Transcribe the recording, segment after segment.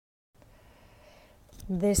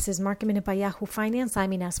This is Market Minute by Yahoo Finance.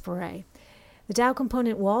 I'm Ines Ferre. The Dow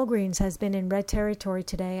component Walgreens has been in red territory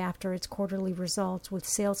today after its quarterly results, with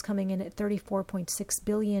sales coming in at $34.6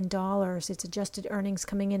 billion. Its adjusted earnings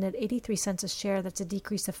coming in at 83 cents a share. That's a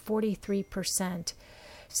decrease of 43%.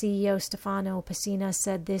 CEO Stefano Pessina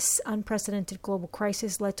said this unprecedented global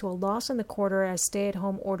crisis led to a loss in the quarter as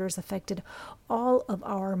stay-at-home orders affected all of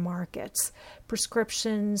our markets.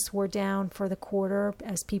 Prescriptions were down for the quarter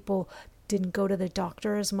as people didn't go to the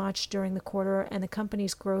doctor as much during the quarter, and the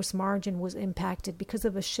company's gross margin was impacted because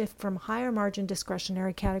of a shift from higher margin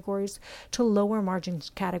discretionary categories to lower margin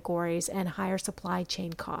categories and higher supply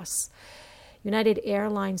chain costs. United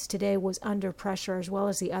Airlines today was under pressure, as well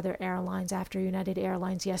as the other airlines, after United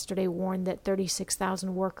Airlines yesterday warned that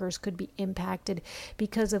 36,000 workers could be impacted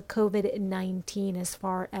because of COVID-19 as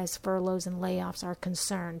far as furloughs and layoffs are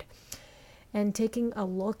concerned. And taking a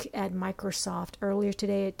look at Microsoft, earlier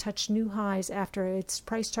today it touched new highs after its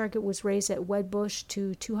price target was raised at Wedbush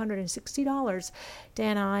to $260.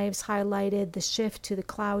 Dan Ives highlighted the shift to the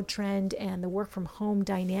cloud trend and the work from home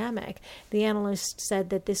dynamic. The analyst said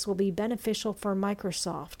that this will be beneficial for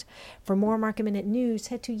Microsoft. For more Market Minute news,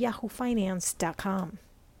 head to yahoofinance.com.